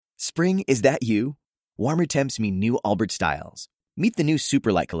Spring, is that you? Warmer temps mean new Allbirds styles. Meet the new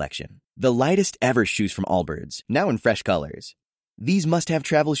Superlight collection, the lightest ever shoes from Allbirds, now in fresh colors. These must-have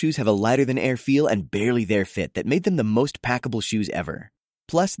travel shoes have a lighter-than-air feel and barely there fit that made them the most packable shoes ever.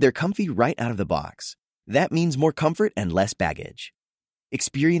 Plus, they're comfy right out of the box. That means more comfort and less baggage.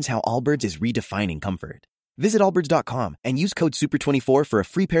 Experience how Allbirds is redefining comfort. Visit allbirds.com and use code SUPER24 for a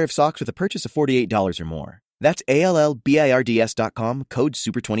free pair of socks with a purchase of $48 or more. That's ALLBIRDS.com, code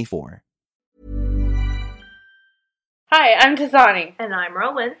SUPER24. Hi, I'm Tazani. And I'm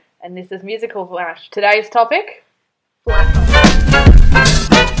Rowan. And this is Musical Flash. Today's topic? Flap.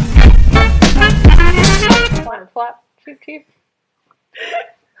 Flap, flap, cheep, cheep.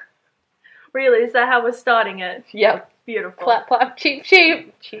 Really, is that how we're starting it? Yep. Beautiful. Flap, flap, cheep,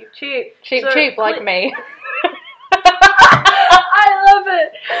 cheep. Cheap, cheap. Cheap, So, cheap, like me. I love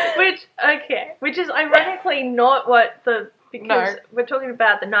it. Which is ironically not what because we're talking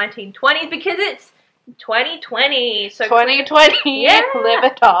about the 1920s because it's 2020. So 2020, Yeah. live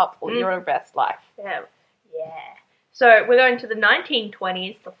it up. Your best life. Yeah. So we're going to the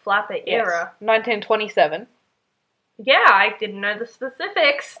 1920s, the flapper era. 1927. Yeah, I didn't know the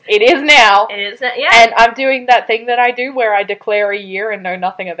specifics. It is now. It is, yeah. And I'm doing that thing that I do where I declare a year and know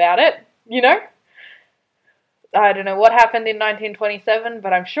nothing about it. You know? I don't know what happened in 1927,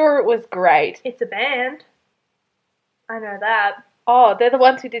 but I'm sure it was great. It's a band. I know that. Oh, they're the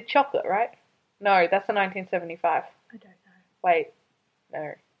ones who did Chocolate, right? No, that's the 1975. I don't know. Wait,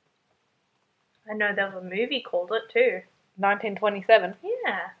 no. I know there was a movie called it too. 1927.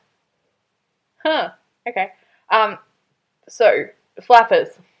 Yeah. Huh. Okay. So, flappers.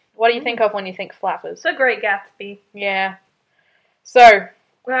 What do you think of when you think flappers? So Great Gatsby. Yeah. So.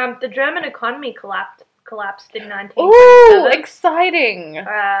 The German economy collapsed in 1927. Ooh, exciting.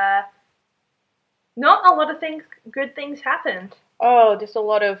 Not a lot of good things happened. Oh, just a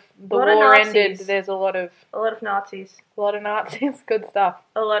lot of, the lot of war Nazis. ended, there's a lot of Nazis. Good stuff.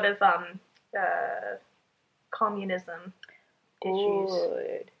 A lot of, communism issues.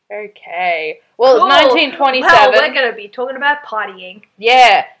 Good. Okay. Well, Cool. It's 1927. Well, we're going to be talking about partying.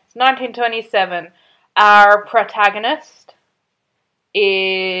 Yeah, it's 1927. Our protagonist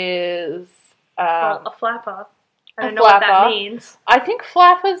is A flapper. I don't a know what that flapper. means. I think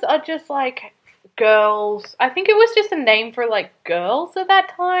flappers are just like girls. I think it was just a name for like girls at that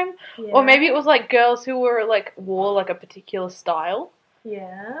time, Yeah. or maybe it was like girls who were like wore like a particular style.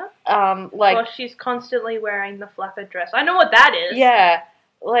 Yeah. Like Well, she's constantly wearing the flapper dress. I know what that is. yeah,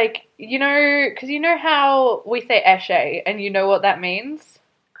 like you know, because you know how we say esche, and you know what that means.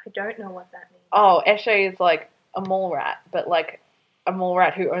 I don't know what that means. Oh, esche is like a mall rat, but like a mall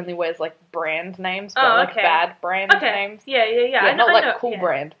rat who only wears like brand names, but like okay. bad brand Okay. names. Yeah. Yeah, not I like know. cool Yeah.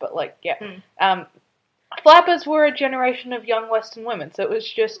 brand, but like yeah. Flappers were a generation of young Western women, so it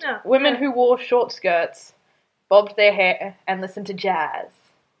was just Yeah, women yeah. who wore short skirts, bobbed their hair, and listened to jazz.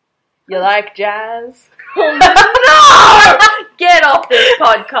 You like jazz? No! Get off this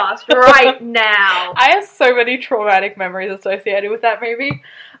podcast right now. I have so many traumatic memories associated with that movie.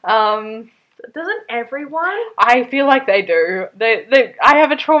 Doesn't everyone? I feel like they do. I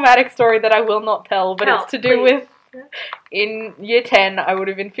have a traumatic story that I will not tell, but Tell, it's to do please. with in year 10, I would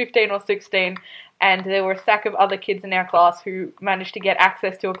have been 15 or 16, and there were a stack of other kids in our class who managed to get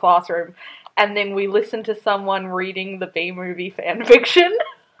access to a classroom, and then we listened to someone reading the B-movie fan fiction.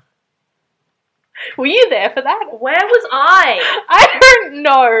 Were you there for that? Where was I? I don't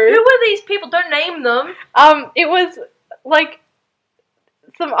know. Who were these people? Don't name them. It was like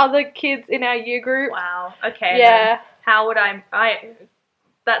some other kids in our year group. Wow. Okay. Yeah. Then how would I?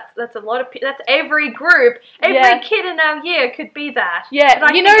 That's a lot of. That's every group. Every Yeah. kid in our year could be that. Yeah,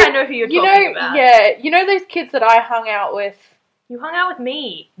 But I think I know who you're talking about. Yeah, you know those kids that I hung out with You hung out with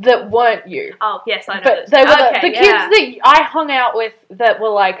me. that weren't you, Oh yes, I know. but this. they were okay, the kids that I hung out with that were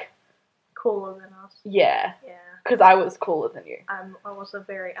like, cooler than us. yeah, Yeah. because I was cooler than you. I was not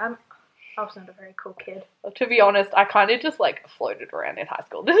a very cool kid. To be honest, I kind of just like floated around in high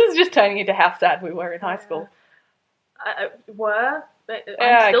school. This is just turning into how sad we were in high school. But I'm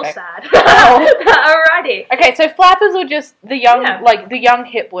Yeah, still okay. sad. Oh. Alrighty. Okay, so flappers were just the young, Yeah. like the young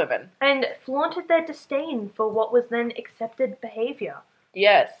hip women. And flaunted their disdain for what was then accepted behavior.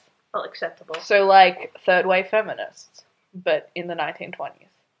 Yes. Well, acceptable. So like third wave feminists, but in the 1920s.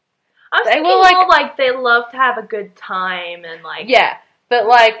 I was They thinking were like- more like they love to have a good time and like... Yeah, but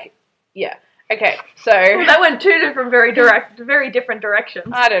like, yeah. Okay, so That went very different directions.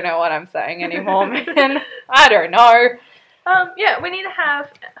 I don't know what I'm saying anymore, man. I don't know. Yeah, we need to have,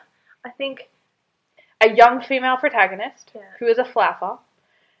 I think... A young female protagonist Yeah. who is a flapper,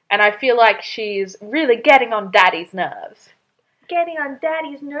 and I feel like she's really getting on Daddy's nerves. getting on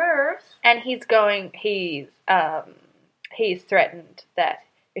Daddy's nerves. And he's threatened that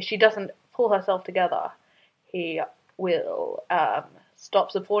if she doesn't pull herself together, he will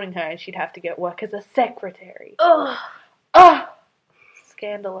stop supporting her and she'd have to get work as a secretary. Ugh. Oh,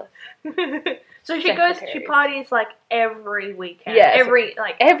 scandalous. So she parties like every weekend. Yes. Every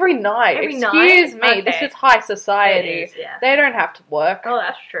night. Every Excuse night? me, Okay. this is high society. It is, yeah. They don't have to work. Oh,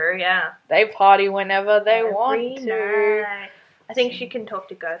 that's true, yeah. They party whenever they want Every to. night. I think she can talk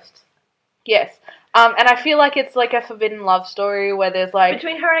to ghosts. Yes. And I feel like it's like a forbidden love story where there's like...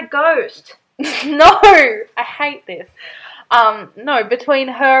 Between her and a ghost. No! I hate this. No, between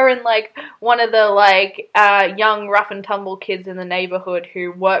her and, like, one of the, like, young rough and tumble kids in the neighborhood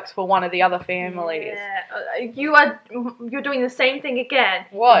who works for one of the other families. Yeah. You're doing the same thing again.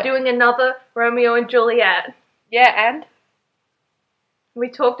 What? You're doing another Romeo and Juliet. Yeah, and? We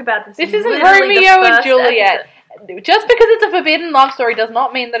talked about this. This isn't literally the Romeo and first Juliet. episode. Just because it's a forbidden love story does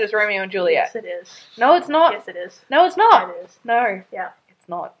not mean that it's Romeo and Juliet. Yes, it is. No, it's not. Yes, it is. No, it's not. It is. No. Yeah. It's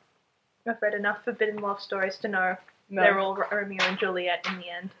not. I've read enough forbidden love stories to know No. they're all Romeo and Juliet in the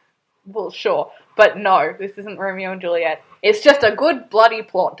end. Well, sure. But no, this isn't Romeo and Juliet. It's just a good bloody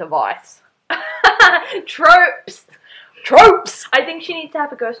plot device. Tropes! Tropes! I think she needs to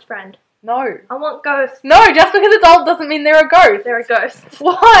have a ghost friend. No. I want ghosts. No, just because it's old doesn't mean they're a ghost. They're a ghost.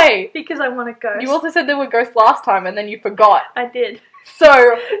 Why? Because I want a ghost. You also said there were ghosts last time and then you forgot. I did.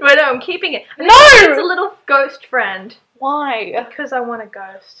 So... But no, I'm keeping it. No! It's a little ghost friend. Why? Because I want a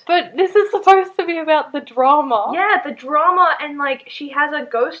ghost. But this is supposed to be about the drama. Yeah, the drama, and like she has a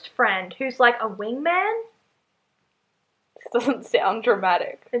ghost friend who's like a wingman. This doesn't sound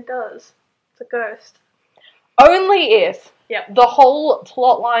dramatic. It does. It's a ghost. Only if Yep. the whole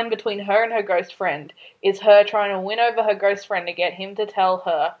plot line between her and her ghost friend is her trying to win over her ghost friend to get him to tell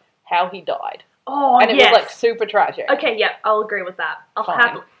her how he died. Oh, And it yes. was like super tragic. Okay, yeah, I'll agree with that.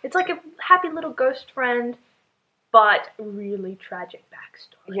 Fine. It's like a happy little ghost friend, but really tragic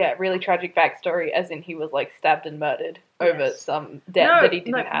backstory. Yeah, really tragic backstory, as in he was like stabbed and murdered over Yes. some debt that he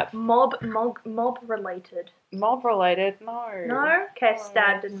didn't have. Mob related. Mob related? No. No? Okay,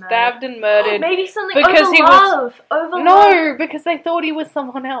 stabbed and murdered. Stabbed and murdered. Maybe something because over he love. Over love. No, because they thought he was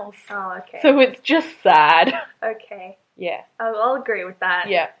someone else. Oh, okay. So it's just sad. Okay. Yeah. I'll agree with that.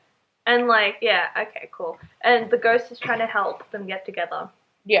 Yeah. And like, yeah, okay, cool. And the ghost is trying to help them get together.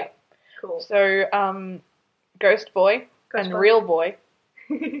 Yeah. Cool. So, Ghost Boy Ghost and Boy. Real Boy.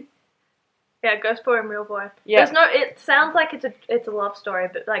 Yeah, Ghost Boy and Real Boy. Yeah. It sounds like it's a love story,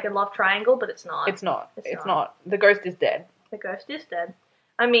 but like a love triangle, but it's not. It's not. It's It's not. not. The ghost is dead. The ghost is dead.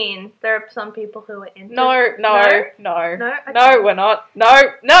 I mean, there are some people who are into... No. No? Okay. No, we're not. No.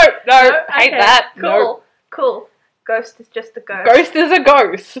 Hate Okay, that. Cool. No. Cool. Ghost is just the ghost. Ghost is a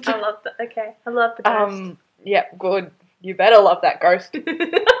ghost. I love that. Okay. I love the ghost. Yeah, good. You better love that ghost. No.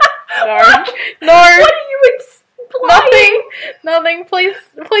 No. What are you implying? Nothing. Please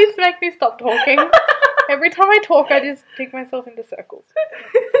make me stop talking. Every time I talk, I just dig myself into circles.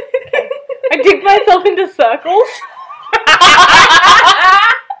 Okay. I dig myself into circles.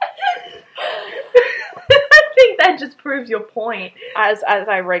 I think that just proves your point. As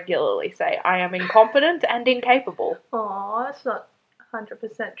I regularly say, I am incompetent and incapable. Aw, that's not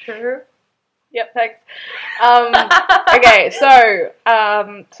 100% true. Yep, thanks. Okay, so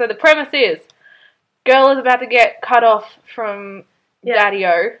the premise is, girl is about to get cut off from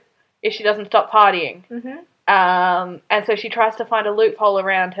Daddy-O if she doesn't stop partying. Mm-hmm. And so she tries to find a loophole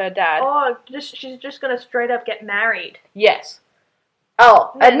around her dad. Oh, she's just gonna straight up get married. Yes.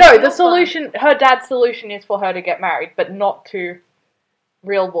 Oh, Man, no, real the solution, her dad's solution is for her to get married, but not to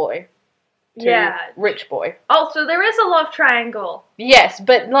Real Boy. To Rich Boy. Oh, so there is a love triangle. Yes,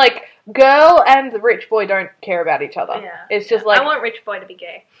 but, like, girl and the rich boy don't care about each other. Yeah. It's just like... I want Rich Boy to be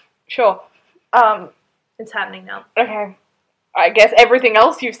gay. Sure. It's happening now. Okay. I guess everything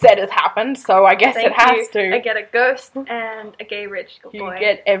else you've said has happened, so I guess it has to. I get a ghost and a gay rich boy. You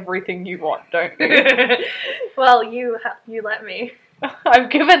get everything you want, don't you? Well, you let me. I've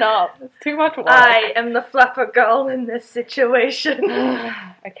given up. It's too much work. I am the flapper girl in this situation.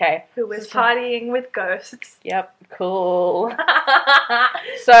 Okay. Who is partying with ghosts. Yep, cool.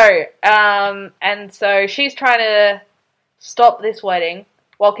 So, and so she's trying to stop this wedding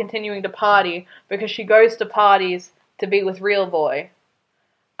while continuing to party because she goes to parties to be with Real Boy.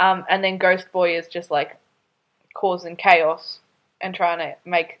 And then Ghost Boy is just like causing chaos and trying to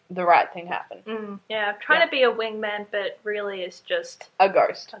make the right thing happen. Yeah, trying to be a wingman, but really is just a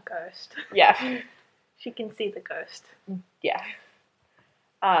ghost. A ghost. Yeah. She can see the ghost. Yeah.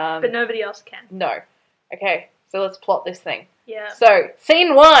 But nobody else can. No. Okay, so let's plot this thing. Yeah. So,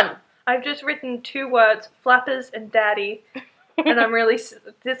 scene 1! I've just written 2 words, flappers and daddy. and I'm really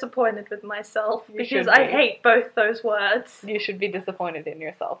disappointed with myself You because should I be. hate both those words. You should be disappointed in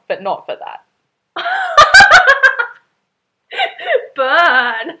yourself, but not for that.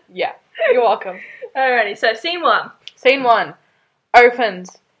 Burn! Yeah, you're welcome. Alrighty, so scene 1. Scene 1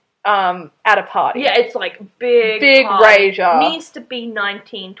 opens at a party. Yeah, it's like big rager. Needs to be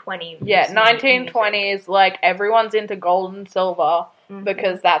 1920. Yeah, 1920s, like, everyone's into gold and silver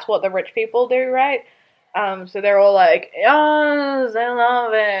because that's what the rich people do, right? So they're all like, yes, I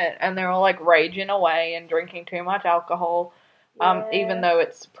love it. And they're all, like, raging away and drinking too much alcohol, even though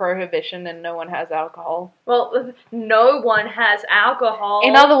it's prohibition and no one has alcohol. Well, no one has alcohol.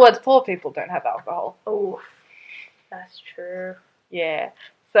 In other words, poor people don't have alcohol. Oh, that's true. Yeah.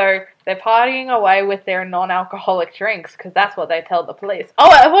 So they're partying away with their non-alcoholic drinks because that's what they tell the police. Oh,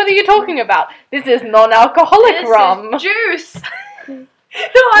 what are you talking about? This is non-alcoholic rum. This is juice. No,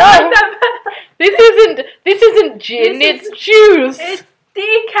 I like that. This isn't gin. It's juice. It's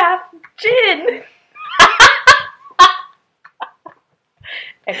decaf gin.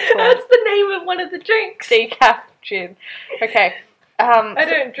 Excellent. That's the name of one of the drinks. Decaf gin. Okay. I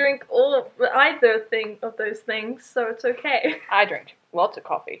don't drink either of those things, so it's okay. I drink lots of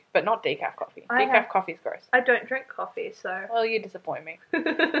coffee, but not decaf coffee. Decaf coffee's gross. I don't drink coffee, so. Well, you disappoint me.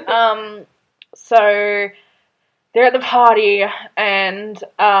 So they're at the party, and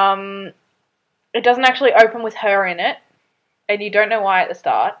it doesn't actually open with her in it, and you don't know why at the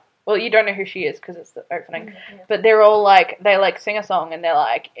start. Well, you don't know who she is because it's the opening. Yeah. But they're all like, they like sing a song, and they're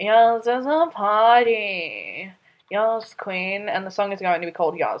like, yes, there's a party. Yes, Queen. And the song is going to be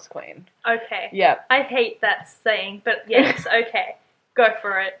called Yes, Queen. Okay. Yep. I hate that saying, but yes, okay. Go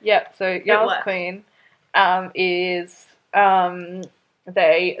for it. Yep, so Yes, Queen is...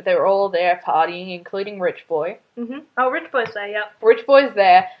 They're all there partying, including Rich Boy. Mm-hmm. Oh, Rich Boy's there, yep. Rich Boy's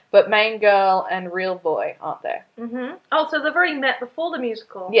there, but Main Girl and Real Boy aren't there. Mm-hmm. Oh, so they've already met before the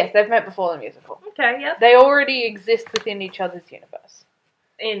musical. Yes, they've met before the musical. Okay, yep. They already exist within each other's universe.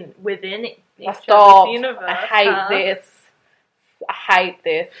 Within each Stop. other's universe. I hate this. I hate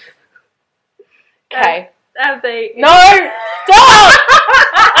this. Okay. Have they... No! Stop!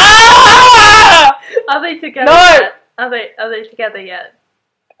 Ah! Are they together No! yet? Are they together yet?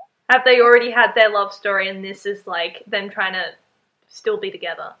 Have they already had their love story and this is like them trying to still be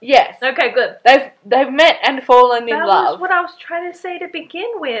together? Yes. Okay, good. They've met and fallen in That love. was what I was trying to say to begin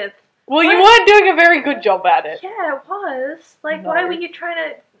with. Well, you weren't doing a very good job at it. Yeah, it was. Like, No. why were you trying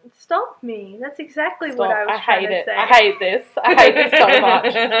to stop me? That's exactly Stop. what I was trying to say. I hate this. I hate this so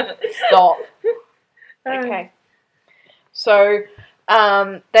much. Stop. Okay. So,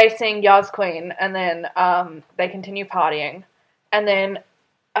 they sing Yas Queen, and then they continue partying, and then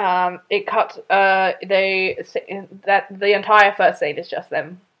it cuts. The entire first scene is just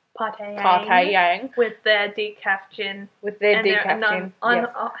them partying with their decaf gin with their and decaf their gin. Yes.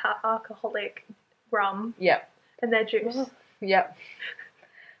 alcoholic rum. Yep. And their juice. Yep.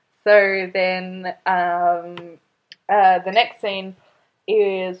 So then the next scene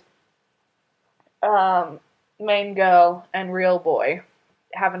is Main Girl and Real Boy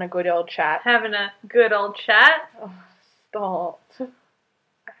having a good old chat. Having a good old chat. Oh, stop.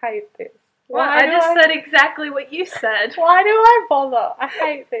 I hate this. Well, I just said exactly what you said. Why do I bother? I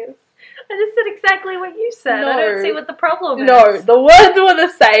hate this. I just said exactly what you said. I don't see what the problem is. No, the words were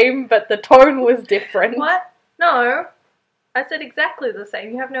the same, but the tone was different. What? No. I said exactly the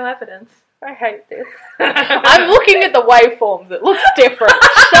same. You have no evidence. I hate this. I'm looking at the waveforms. It looks different.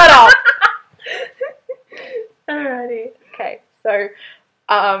 Shut up. Alrighty. Okay, so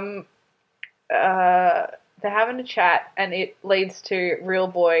they're having a chat, and it leads to Real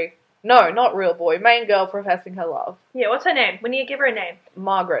Boy. No, not Real Boy. Main Girl professing her love. Yeah, what's her name? We need to give her a name.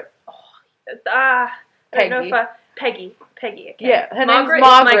 Margaret. I don't know Peggy. if Peggy. Peggy, okay. Yeah, her name's Margaret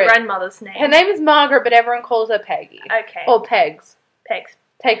Margaret. is my grandmother's name. Her name is Margaret, but everyone calls her Peggy. Okay. Or Pegs. Pegs.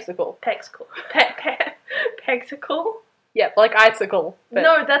 Pegsicle. Pegsicle. Pegsicle? Yep, like icicle. But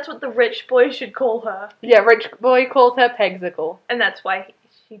No, that's what the rich boy should call her. yeah, Rich Boy calls her Pegsicle. And that's why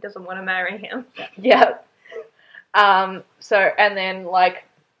she doesn't want to marry him. Yeah. So, and then, like,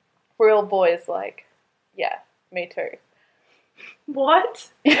 Real Boy's like, yeah, me too.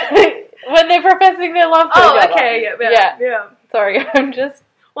 What? When they're professing their love to each Oh, other. okay, yeah. Sorry, I'm just,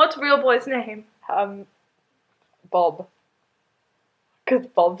 What's real boy's name? Bob. Because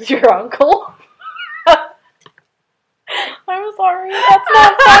Bob's your uncle. I'm sorry, that's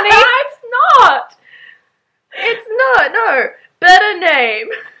not funny. It's not! It's not, no. Better name.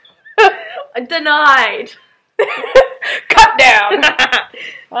 Denied. Cut down.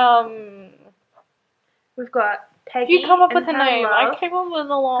 We've got Peggy. You come up and with a her name. love. I came up with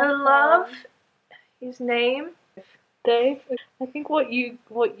a long Her love, his name. Dave, I think what you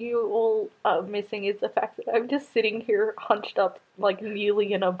all are missing is the fact that I'm just sitting here hunched up, like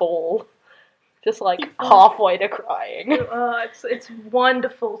nearly in a ball, just like halfway to crying. It's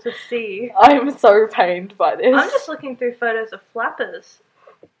wonderful to see. I'm so pained by this. I'm just looking through photos of flappers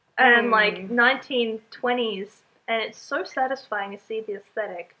and like 1920s, and it's so satisfying to see the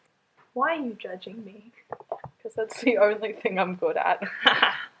aesthetic. Why are you judging me? Because that's the only thing I'm good at.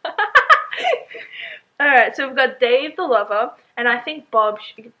 Alright, so we've got Dave the lover, and I think Bob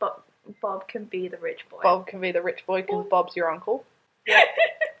can be the rich boy. Bob can be the rich boy because Bob's your uncle.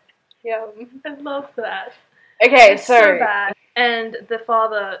 Yeah. I love that. Okay, It's so bad. And the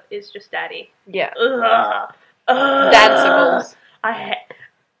father is just daddy. Yeah. Dadsicles. I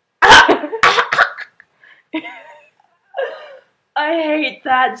hate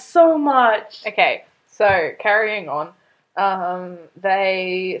that so much. Okay, so carrying on.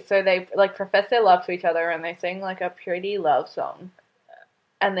 They like profess their love to each other and they sing like a pretty love song.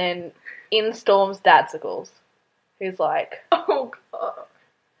 And then in storms Dadsicles, who's like, oh god.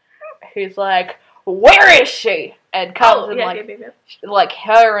 Who's like, where is she? And comes like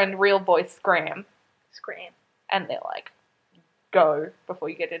her and real boy Scram. And they're like, go before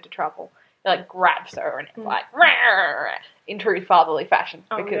you get into trouble. He like grabs her and it's like in true fatherly fashion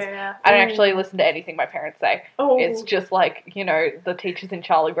because I don't actually listen to anything my parents say. It's just like, you know, the teachers in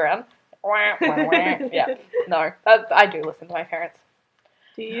Charlie Brown. Yeah, no, I do listen to my parents.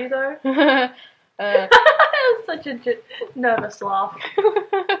 Do you though? That was such a nervous laugh.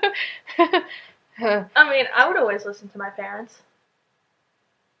 I mean, I would always listen to my parents.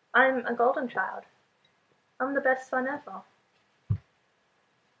 I'm a golden child. I'm the best son ever.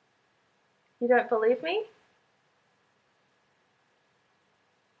 You don't believe me?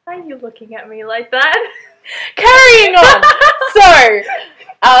 Why are you looking at me like that? Carrying on! So,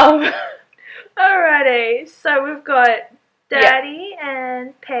 alrighty, so we've got Daddy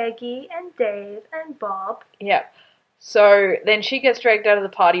and Peggy and Dave and Bob. Yeah. So then she gets dragged out of the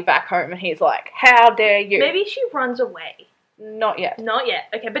party back home and he's like, how dare you? Maybe she runs away. Not yet. Not yet.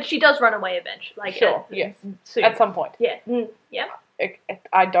 Okay, but she does run away eventually. Like, sure, yes. Soon. At some point. Yeah. Yeah.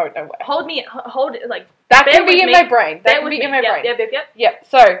 I don't know where. Hold it, like... That can be in my brain. That can be in my brain. Yep. Yep,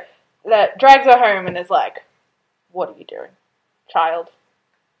 so that drags her home and is like, what are you doing, child?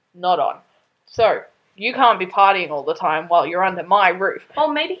 Not on. So, you can't be partying all the time while you're under my roof.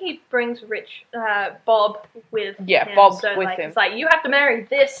 Or maybe he brings Bob with him. Yeah, Bob so, with like, him. It's like, you have to marry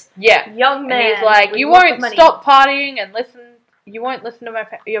this young man. And he's like, you won't stop partying and you won't listen to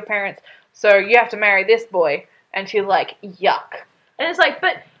your parents, so you have to marry this boy. And she's like, yuck. And it's like,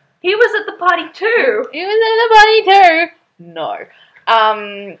 but he was at the party too. He was at the party too. No.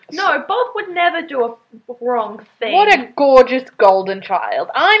 No, Bob would never do a wrong thing. What a gorgeous golden child.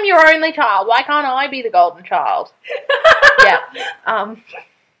 I'm your only child. Why can't I be the golden child? Yeah.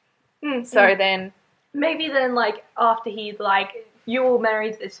 So then... Maybe then, like, after he's like, you will marry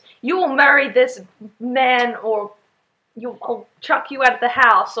this man, or I'll chuck you out of the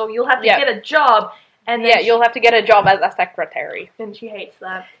house, or you'll have to get a job. And then you'll have to get a job as a secretary. And she hates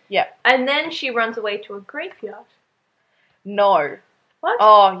that. Yeah. And then she runs away to a graveyard. No. What?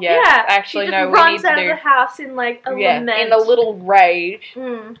 Oh, yes. Yeah. Actually, she no, just we runs need to out of the house in, like, a lament. In a little rage.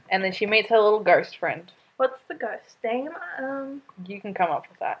 Mm. And then she meets her little ghost friend. What's the ghost name? You can come up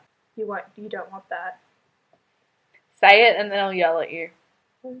with that. You don't want that. Say it and then I'll yell at you.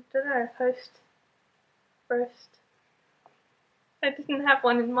 I don't know. Roast. I didn't have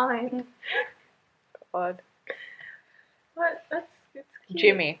one in mind. God. What? It's cute.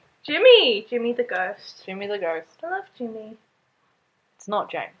 Jimmy. Jimmy the ghost. Jimmy the ghost. I love Jimmy. It's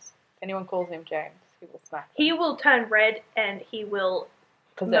not James. If anyone calls him James, he will smack them. He will turn red and he will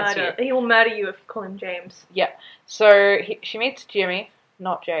possess you. He will murder you if you call him James. Yeah. So she meets Jimmy,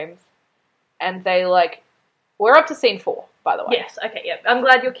 not James, and they we're up to scene 4, by the way. Yes. Okay. Yeah. I'm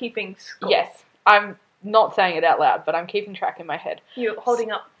glad you're keeping score. Yes. I'm not saying it out loud, but I'm keeping track in my head. You're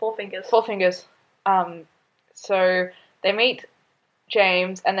holding up 4 fingers. 4 fingers. So they meet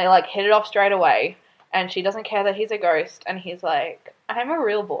James and they hit it off straight away, and she doesn't care that he's a ghost, and he's like, I'm a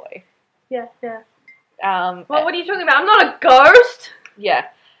real boy. Yeah. Well, what are you talking about? I'm not a ghost! Yeah.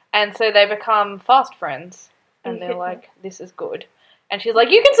 And so they become fast friends, and they're like, this is good. And she's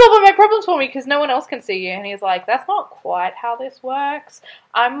like, you can solve all my problems for me because no one else can see you. And he's like, that's not quite how this works.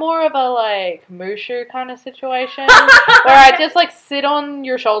 I'm more of a, Mushu kind of situation where I just, sit on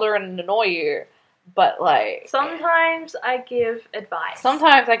your shoulder and annoy you. But, sometimes I give advice.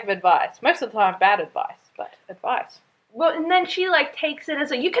 Sometimes I give advice. Most of the time, bad advice, but advice. Well, and then she, takes it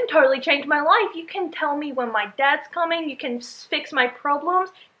as you can totally change my life. You can tell me when my dad's coming. You can fix my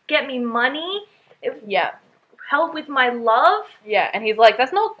problems. Get me money. Yeah. help with my love. Yeah, and he's like,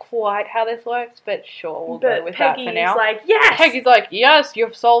 that's not quite how this works, but sure, we'll go with that for now. Peggy's like, yes! Peggy's like, yes,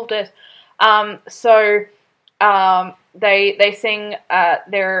 you've solved it. So they sing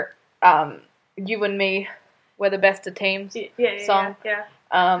their You and Me, We're the Best of Teams song. Yeah.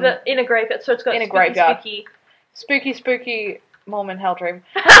 In a graveyard, so it's got in a spooky, graveyard. Spooky Mormon Hell Dream.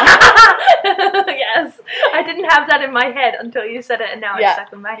 Yes, I didn't have that in my head until you said it, and now it's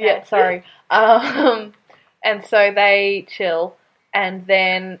stuck in my head. Yeah, sorry. And so they chill, and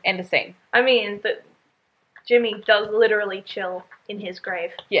then end a scene. I mean, Jimmy does literally chill in his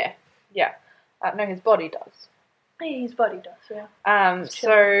grave. Yeah. No, his body does. Yeah, his body does, yeah.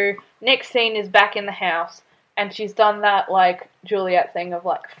 So next scene is back in the house, and she's done that, like, Juliet thing of,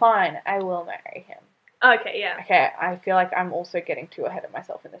 like, fine, I will marry him. Okay, yeah. Okay, I feel like I'm also getting too ahead of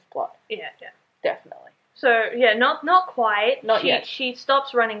myself in this plot. Yeah. Definitely. So, yeah, not quite. Not yet. She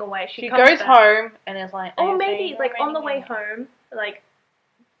stops running away. She goes home and is like... Or maybe, like, on the way home, like,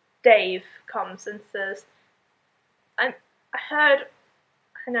 Dave comes and says, I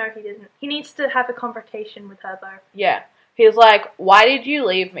know he doesn't. He needs to have a confrontation with her, though. Yeah. He's like, why did you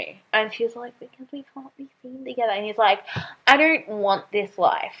leave me? And she's like, because we can't be seen together. And he's like, I don't want this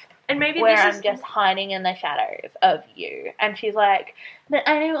life. And maybe where I'm just hiding in the shadows of you. And she's like, but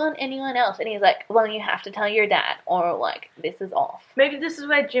I don't want anyone else. And he's like, well, you have to tell your dad, or, like, this is off. Maybe this is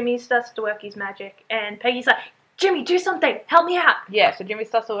where Jimmy starts to work his magic. And Peggy's like, Jimmy, do something. Help me out. Yeah, so Jimmy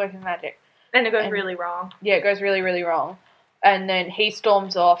starts to work his magic. And it goes really wrong. Yeah, it goes really, really wrong. And then he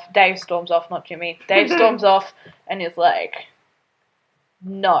storms off. Dave storms off, not Jimmy. Dave storms off and is like,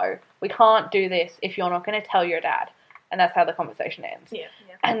 no, we can't do this if you're not going to tell your dad. And that's how the conversation ends. Yeah.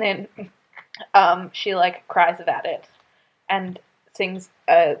 And then she, like, cries about it and sings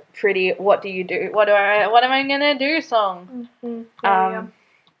a pretty what do you do? What am I going to do song? Mm-hmm.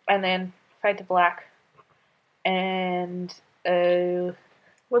 And then fade to black. And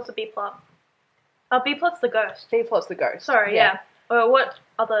what's the B plot? Oh, B plot's the ghost. B plot's the ghost. Sorry, yeah. What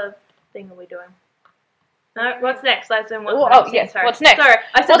other thing are we doing? No, what's next? That's in what's next. Sorry. What's next? Sorry,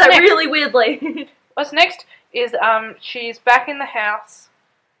 I said that really weirdly. What's next is she's back in the house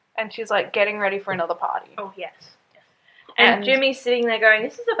and she's, like, getting ready for another party. Oh, yes. And Jimmy's sitting there going,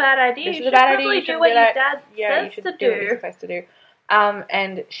 this is a bad idea. This is a bad idea. You should probably do what your dad says you should to do what you're supposed to do.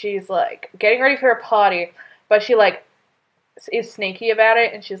 And she's, like, getting ready for a party, but she, like, is sneaky about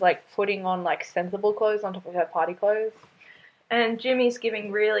it, and she's, like, putting on, like, sensible clothes on top of her party clothes. And Jimmy's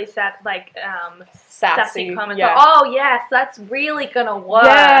giving really sad, like, sassy comments. Yeah. Like, oh, yes, that's really gonna work.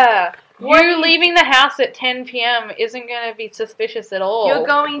 Yeah. You leaving the house at 10 p.m. isn't gonna be suspicious at all. You're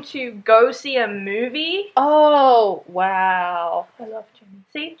going to go see a movie? Oh, wow. I love Jimmy.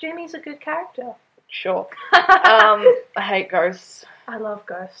 See, Jimmy's a good character. Sure. I hate ghosts. I love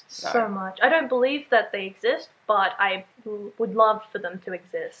ghosts so much. I don't believe that they exist, but I would love for them to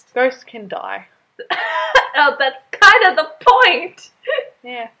exist. Ghosts can die. Oh, that's kind of the point.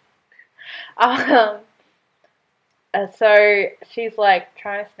 Yeah. So she's, like,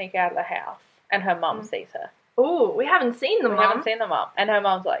 trying to sneak out of the house, and her mum sees her. Ooh, we haven't seen the mum. We haven't seen the mum, and her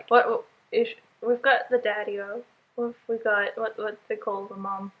mum's like, "What? We've got the daddy-o. We've got what they call the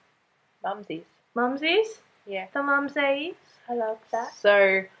mum. Mumsies. Mumsies? Yeah. The mumsies. I love that.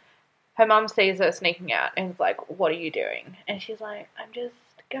 So her mum sees her sneaking out and is like, what are you doing? And she's like, I'm just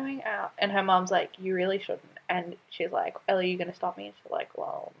going out. And her mum's like, you really shouldn't. And she's like, Ellie, are you going to stop me? And she's like,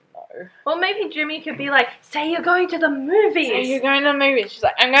 well, no. Well, maybe Jimmy could be like, say you're going to the movies. Say you're going to the movies. She's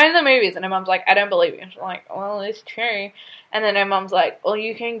like, I'm going to the movies. And her mum's like, I don't believe you. And she's like, well, it's true. And then her mum's like, well,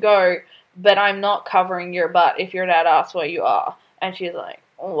 you can go, but I'm not covering your butt if your dad asks where you are. And she's like,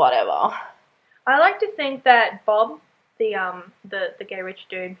 whatever. I like to think that Bob, the gay rich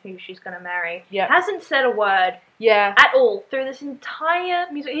dude who she's going to marry, hasn't said a word at all through this entire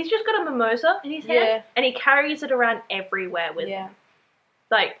music. He's just got a mimosa in his hand, and he carries it around everywhere with him.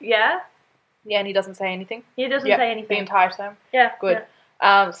 Like, Yeah, and he doesn't say anything. He doesn't say anything. The entire time. Yeah. Good.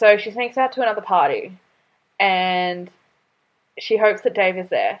 Yeah. So she sneaks out to another party, and she hopes that Dave is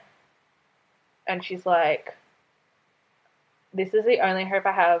there. And she's like, this is the only hope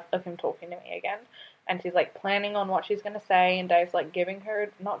I have of him talking to me again. And she's, like, planning on what she's going to say, and Dave's, like,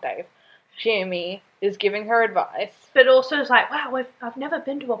 Jimmy is giving her advice. But also it's like, wow, I've never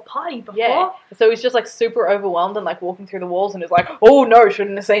been to a party before. Yeah. So he's just, like, super overwhelmed and, like, walking through the walls and is like, oh, no,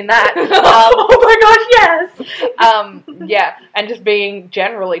 shouldn't have seen that. Oh, my gosh, yes! Yeah, and just being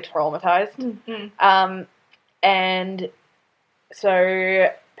generally traumatized. Mm-hmm. And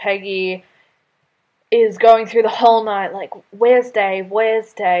so Peggy is going through the whole night, like, where's Dave,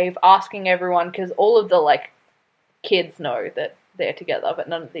 asking everyone, because all of the, like, kids know that they're together, but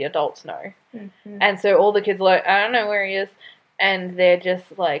none of the adults know. Mm-hmm. And so all the kids are like, I don't know where he is. And they're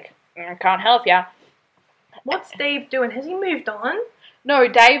just like, I can't help ya. What's Dave doing? Has he moved on? No,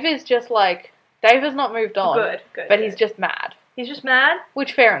 Dave is just like, Dave has not moved on. Good. But he's just mad. He's just mad?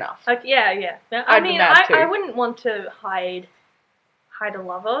 Which, fair enough. Yeah. I mean, I wouldn't want to hide a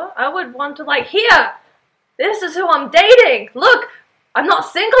lover. I would want to, like, here! This is who I'm dating! Look! I'm not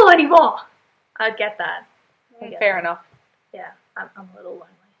single anymore! I'd get that. Fair enough. Yeah, I'm a little lonely.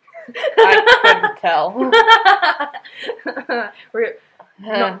 I couldn't tell.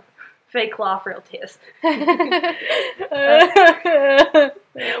 No, fake laugh, real tears.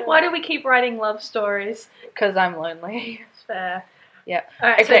 Why do we keep writing love stories? Because I'm lonely. It's fair. Yeah.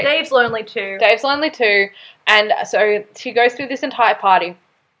 Alright, okay. So Dave's lonely too. Dave's lonely too. And so she goes through this entire party.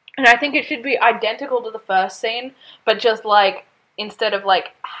 And I think it should be identical to the first scene, but just like, instead of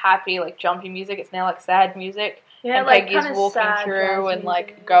like happy, like jumpy music, it's now like sad music. Yeah, and like Peggy's walking through and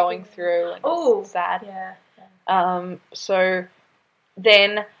like going through and it's sad. Yeah. So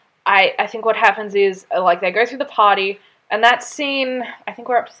then I think what happens is like they go through the party and that scene, I think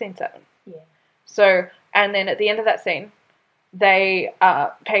we're up to scene 7. Yeah. So, and then at the end of that scene,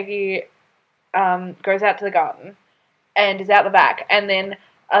 Peggy goes out to the garden and is out the back, and then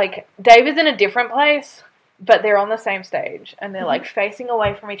like Dave is in a different place, but they're on the same stage and they're like facing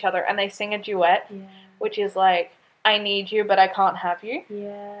away from each other and they sing a duet, which is like, I need you but I can't have you.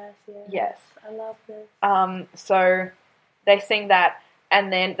 Yes. I love this. So they sing that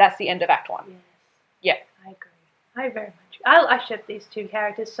and then that's the end of Act 1. Yes. Yeah. I agree. I very much. I ship these two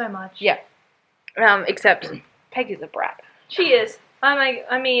characters so much. Yeah. Except Peggy's a brat. She is.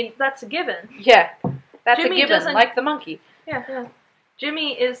 I mean, that's a given. Yeah. That's Jimmy a given, like the monkey. Yeah.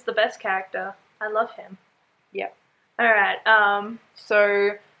 Jimmy is the best character. I love him. Yep. Alright,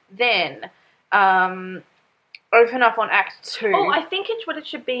 so then, open up on Act 2. Oh, I think what it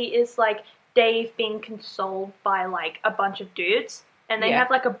should be is, like, Dave being consoled by, like, a bunch of dudes, and they have,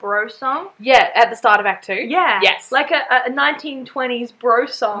 like, a bro song. Yeah, at the start of Act 2. Yeah. Yes. Like a 1920s bro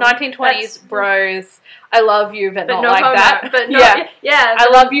song. 1920s bros. I love you, but not like homo, that. But not, yeah. I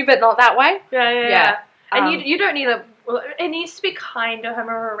love you, but not that way. Yeah. And you don't need a... It needs to be kind of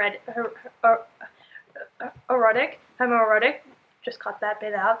homoerotic. Just cut that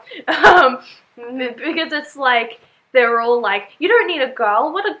bit out. Because it's like, they're all like, you don't need a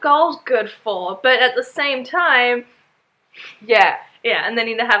girl. What a girl's good for? But at the same time... Yeah. Yeah, and they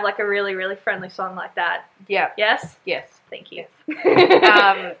need to have like a really, really friendly song like that. Yeah. Yes? Yes. Thank you.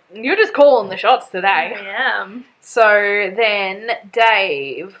 You're just calling the shots today. I am. So then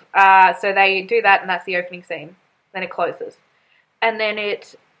Dave, so they do that and that's the opening scene. Then it closes. And then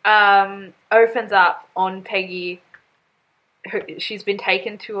it opens up on Peggy. She's been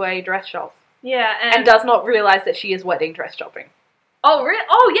taken to a dress shop. Yeah. And does not realise that she is wedding dress shopping. Oh, really?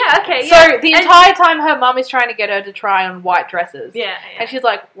 Oh, yeah, okay, So the entire time her mum is trying to get her to try on white dresses. Yeah. And she's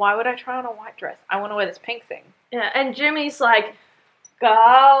like, why would I try on a white dress? I want to wear this pink thing. Yeah, and Jimmy's like,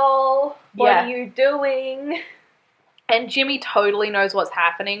 girl, what are you doing? And Jimmy totally knows what's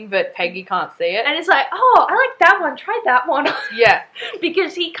happening, but Peggy can't see it. And it's like, oh, I like that one. Try that one. Yeah.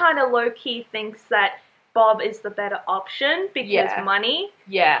 Because he kind of low-key thinks that Bob is the better option because money.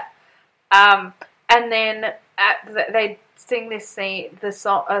 Yeah. And then they sing this scene, a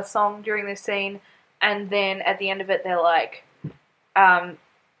song during this scene, and then at the end of it, they're like,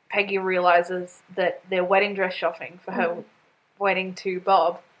 Peggy realizes that they're wedding dress shopping for her wedding to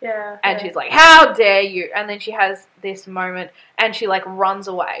Bob. Yeah. And she's like, how dare you? And then she has this moment, and she like runs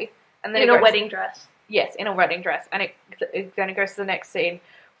away. And then in a wedding dress. Yes, in a wedding dress. And then it goes to the next scene,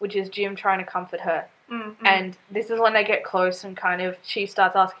 which is Jim trying to comfort her. Mm-hmm. And this is when they get close and kind of she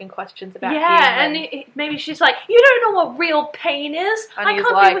starts asking questions about him. Yeah, and maybe she's like, you don't know what real pain is. I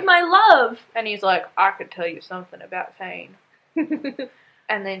can't be with my love. And he's like, I could tell you something about pain.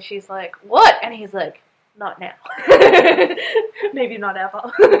 And then she's like, what? And he's like, not now. Maybe not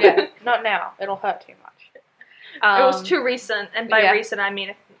ever. Yeah, not now. It'll hurt too much. It was too recent, and by recent I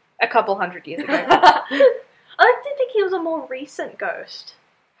mean a couple 100 years ago. I like to think he was a more recent ghost.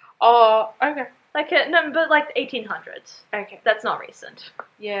 Oh, okay. Like but like the 1800s. Okay, that's not recent.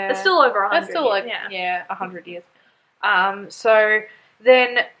 Yeah, it's still over 100. That's still like 100 years. So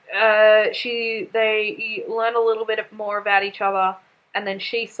then they learn a little bit more about each other, and then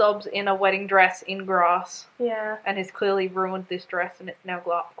she sobs in a wedding dress in grass. Yeah, and has clearly ruined this dress, and it's now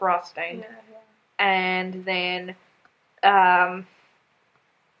grass stained. Yeah. And then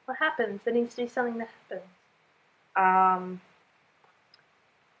what happens? There needs to be something that happens.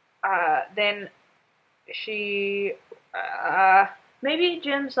 Then she, maybe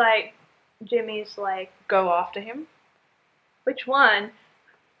Jimmy's like, go after him. Which one?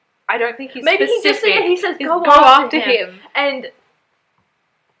 I don't think he's maybe specific. He says go after him. And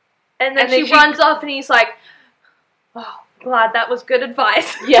then she runs off and he's like, oh, glad that was good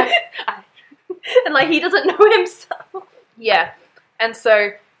advice. Yeah. And like he doesn't know himself. Yeah. And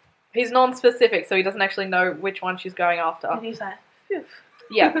so he's non-specific, so he doesn't actually know which one she's going after. And he's like, phew.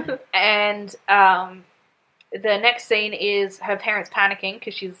 Yeah. And the next scene is her parents panicking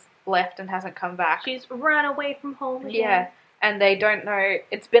because she's left and hasn't come back. She's run away from home again. Yeah. And they don't know.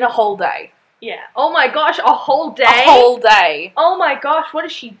 It's been a whole day. Yeah. Oh my gosh, a whole day? A whole day. Oh my gosh, what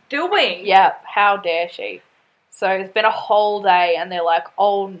is she doing? Yeah, how dare she? So it's been a whole day and they're like,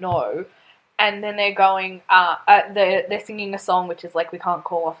 oh no. And then they're going, they're singing a song which is like, we can't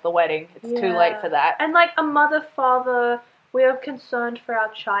call off the wedding. It's too late for that. And like a mother, father, we are concerned for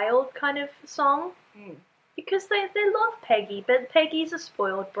our child kind of song. Mm. Because they love Peggy, but Peggy's a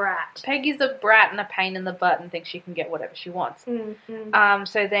spoiled brat. Peggy's a brat and a pain in the butt and thinks she can get whatever she wants. Mm-hmm.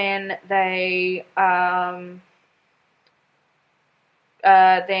 So then they,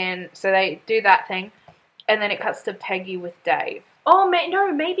 so they do that thing, and then it cuts to Peggy with Dave. Oh,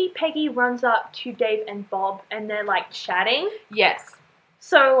 no, maybe Peggy runs up to Dave and Bob and they're like chatting. Yes.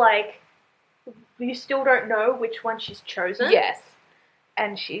 So like, you still don't know which one she's chosen? Yes.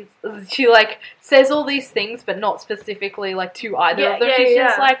 And she like says all these things, but not specifically like to either of them. She's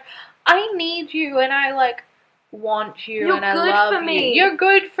just like, I need you, and I like want you, and I love you. You're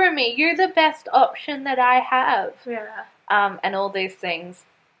good for me. You're the best option that I have. Yeah. And all these things.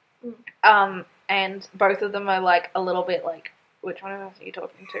 And both of them are like a little bit like, which one of us are you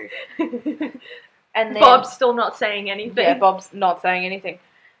talking to? And then Bob's still not saying anything. Yeah, Bob's not saying anything.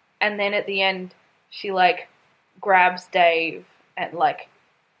 And then at the end, she like grabs Dave and like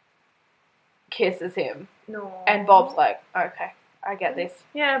kisses him. No. And Bob's like, okay, I get this.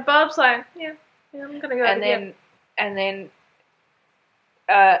 Yeah, Bob's like, yeah, I'm gonna go. And then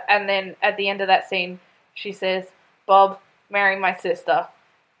at the end of that scene, she says, Bob, marry my sister.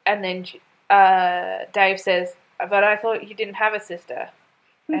 And then Dave says, but I thought you didn't have a sister.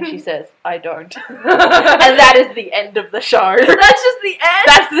 And she says, I don't. And that is the end of the show. That's just the end?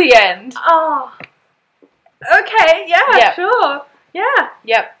 That's the end. Oh. Okay, yeah, sure. Yeah.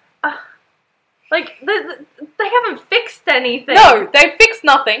 Yep. Like, they haven't fixed anything. No, they fixed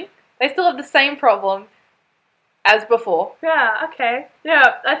nothing. They still have the same problem as before. Yeah, okay.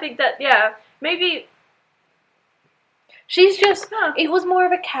 Yeah, I think that, maybe... She's just... It was more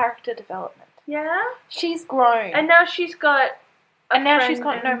of a character development. Yeah? She's grown. And now she's got... she's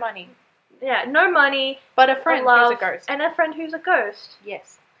got no money. Yeah, no money. But a friend who's a ghost. And a friend who's a ghost.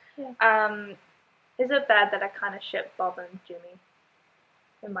 Yes. Yeah. Is it bad that I kind of ship Bob and Jimmy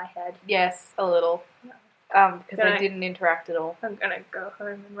in my head? Yes, a little. Because they didn't interact at all. I'm gonna go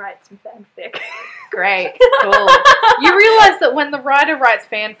home and write some fanfic. Great. Cool. You realise that when the writer writes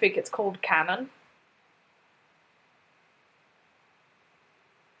fanfic, it's called canon?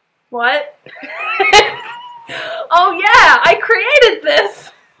 What? Oh yeah, I created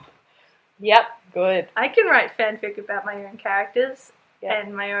this! Yep, good. I can write fanfic about my own characters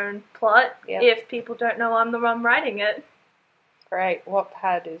and my own plot if people don't know I'm the one writing it. Great.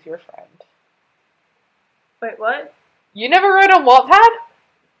 Wattpad is your friend. Wait, what? You never wrote on Wattpad?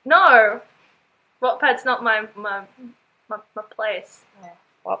 No. Wattpad's not my place. Yeah.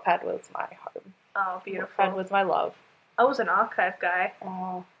 Wattpad was my home. Oh, beautiful. Wattpad was my love. I was an archive guy.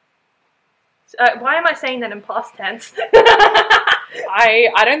 Oh. Why am I saying that in past tense?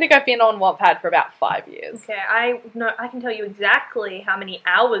 I don't think I've been on Wattpad for about 5 years. Okay, I can tell you exactly how many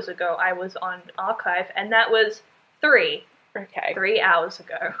hours ago I was on archive, and that was 3. Okay. 3 hours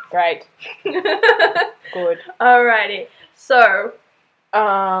ago. Great. Good. Alrighty. So,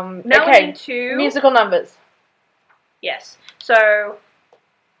 now we need to... musical numbers. Yes. So...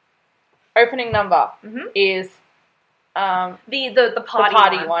 opening number is... the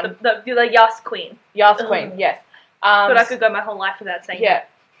party one. The Yas Queen. Yas Queen, yes. But I could go my whole life without saying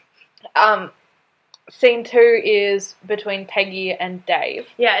that. Scene 2 is between Peggy and Dave.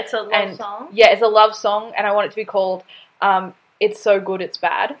 Yeah, it's a love song. Yeah, it's a love song, and I want it to be called It's So Good It's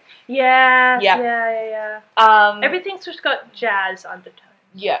Bad. Yeah. Everything's just got jazz undertones.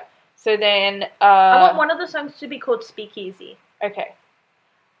 Yeah. So then... I want one of the songs to be called Speakeasy. Okay.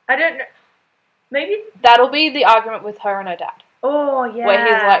 I don't know. Maybe... that'll be the argument with her and her dad. Oh, yeah. Where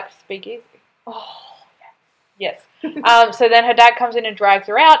he's like, Speakeasy. Oh, yes. So then her dad comes in and drags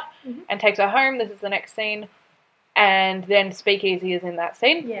her out and takes her home. This is the next scene. And then Speakeasy is in that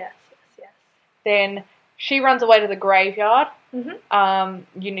scene. Yes. Then she runs away to the graveyard.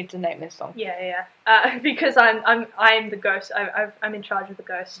 Mm-hmm. You need to name this song. Yeah. Because I'm the ghost. I'm in charge of the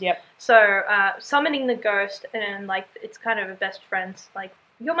ghost. Yep. So summoning the ghost, and like it's kind of a best friends. Like,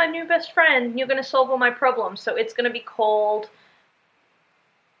 you're my new best friend. You're gonna solve all my problems. So it's gonna be called.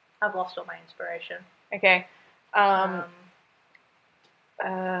 I've lost all my inspiration. Okay.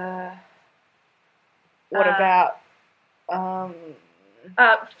 What about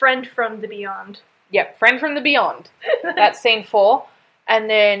Friend from the Beyond. Yep, Friend from the Beyond. That's scene 4. And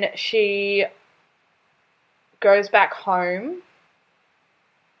then she goes back home.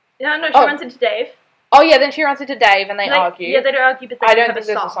 No, she runs into Dave. Oh yeah, then she runs into Dave and they argue. Yeah, they don't argue, but they don't think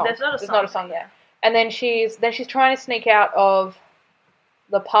there's a song. There's not a song there. And then she's trying to sneak out of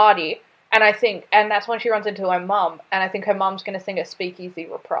the party, and that's when she runs into her mum, and I think her mum's going to sing a Speakeasy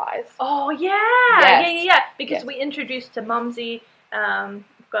reprise. Oh yeah, yes. yeah. Because we introduced to Mumsy,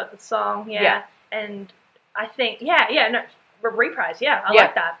 we've got the song, and I think reprise, I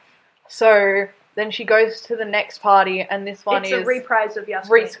like that. So then she goes to the next party, and this one is a reprise of Yas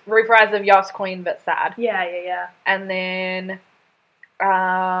Queen. Reprise of Yas Queen, but sad. Yeah. And then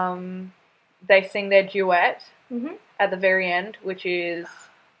they sing their duet at the very end, which is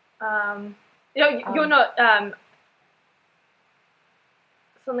you're not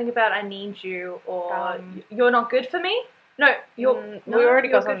something about I need you, or you're not good for me. No, you're. We already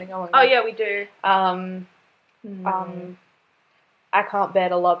got something going. Oh yeah, we do. I can't bear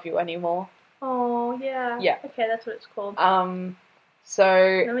to love you anymore. Oh yeah. Yeah. Okay, that's what it's called.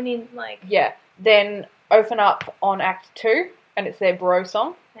 So. Then we need like. Yeah. Then open up on Act 2, and it's their bro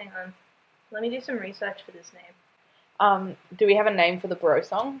song. Hang on. Let me do some research for this name. Do we have a name for the bro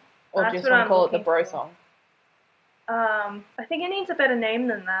song? Or That's just want to call it the bro for. song? I think it needs a better name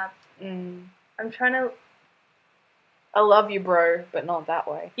than that. I'm trying to... I love you, bro, but not that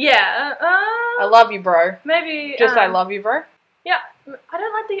way. Yeah. I love you, bro. Maybe... Just I love you, bro? Yeah. I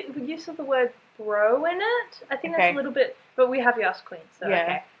don't like the use of the word bro in it. I think that's a little bit... But we have Yas Queen, so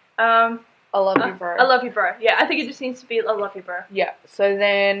okay. I love you, bro. I love you, bro. Yeah, I think it just needs to be I love you, bro. Yeah. So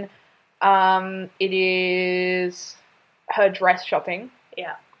then it is her dress shopping.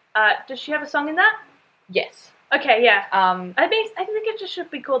 Yeah. Does she have a song in that? Yes. Okay, yeah. I think it just should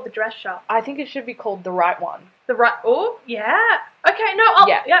be called The Dress Shop. I think it should be called The Right One. The Right... Oh, yeah. Okay, no,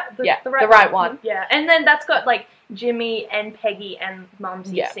 The right one. Yeah, and then that's got, like, Jimmy and Peggy and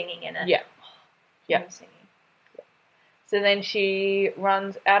Mumsy singing in it. Yeah. Yeah. Singing. So then she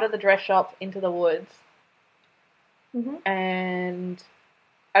runs out of the dress shop into the woods. And...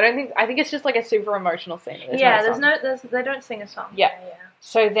 I think it's just like a super emotional scene. They don't sing a song. Yeah.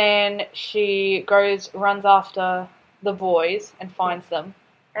 So then she runs after the boys and finds them.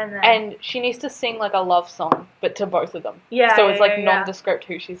 And she needs to sing like a love song, but to both of them. Yeah. So it's like nondescript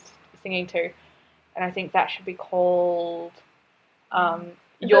who she's singing to. And I think that should be called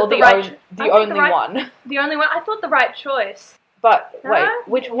You're the Only One. The Only One? I thought The Right Choice. But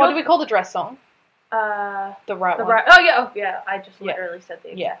wait, what do we call the dress song? The Right One. Oh yeah. I just literally said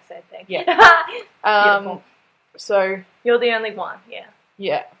the exact same thing. Yeah. So You're the Only One. Yeah.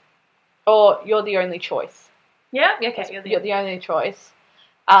 Yeah. Or You're the Only Choice. Yeah. Okay. You're the only choice.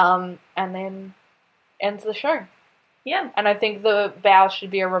 And then ends the show. Yeah. And I think the vows should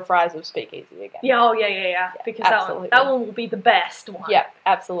be a reprise of Speakeasy again. Yeah. Oh yeah. Because that one will be the best one. Yeah.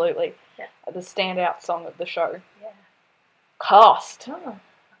 Absolutely. Yeah. The standout song of the show. Yeah. Cast.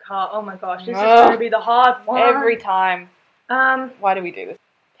 Oh my gosh, this is going to be the hard one. Every time. Why do we do this?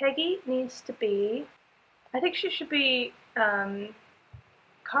 Peggy needs to be... I think she should be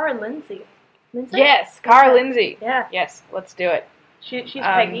Cara Lindsay. Yes, Cara Lindsay. Yeah. Yes, let's do it. She's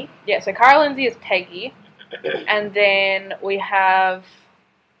Peggy. Yeah, so Cara Lindsay is Peggy. And then we have,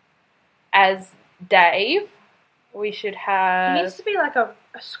 as Dave, we should have... He needs to be like a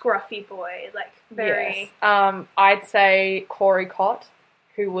scruffy boy, like very... Yes. I'd say Corey Cott,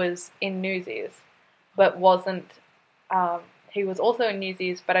 who was in Newsies, but wasn't... he was also in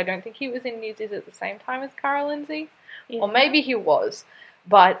Newsies, but I don't think he was in Newsies at the same time as Cara Lindsay. Yeah. Or maybe he was,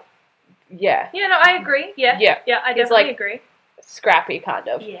 but yeah. Yeah, no, I agree. Yeah, I definitely agree. Scrappy, kind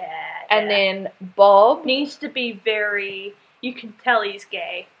of. Yeah. And then Bob... needs to be very... You can tell he's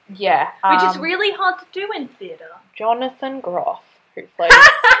gay. Yeah. Which is really hard to do in theatre. Jonathan Groff, who plays...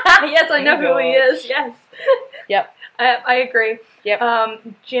 Yes, I know who he is, yes. Yep. I agree. Yep.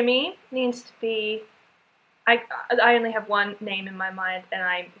 Jimmy needs to be... I only have one name in my mind, and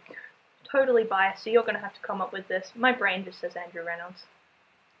I'm totally biased, so you're going to have to come up with this. My brain just says Andrew Reynolds.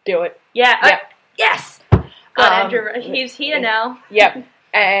 Do it. Yeah. Yes! Got Andrew. He's here now. Yep.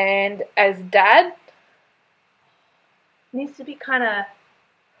 And as Dad... needs to be kind of...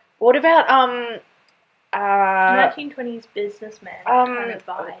 What about, 1920s businessman kind of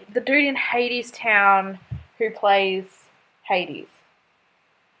vibe. The dude in Hadestown who plays Hades.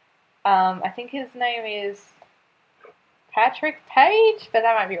 I think his name is Patrick Page, but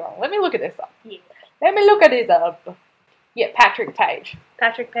that might be wrong. Let me look at this up. Yeah. Let me look at this up. Yeah, Patrick Page.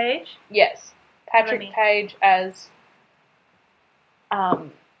 Patrick Page? Yes. Patrick Page as...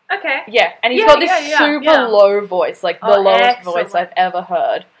 Okay. Yeah, and he's got this super low voice, like the lowest voice I've ever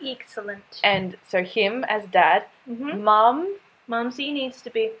heard. Excellent. And so him as dad. Mm-hmm. Mumsy needs to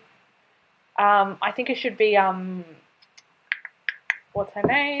be... I think it should be, what's her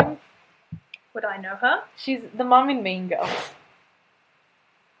name? Would I know her? She's the mum in Mean Girls.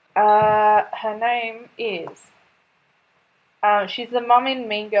 Her name is... she's the mum in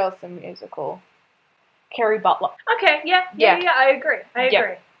Mean Girls, the musical. Kerry Butler. Okay, yeah, I agree.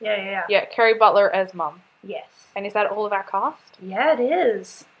 Yeah. Yeah, Kerry Butler as mum. Yes. And is that all of our cast? Yeah, it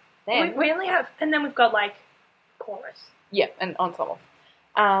is. Then we only have... And then we've got, like, chorus. Yeah, and ensemble.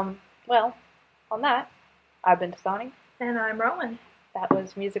 Well, on that, I've been Tasani. And I'm Rowan. That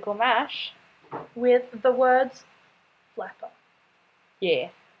was Musical MASH. With the words flapper. Yeah.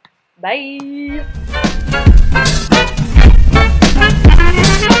 Bye.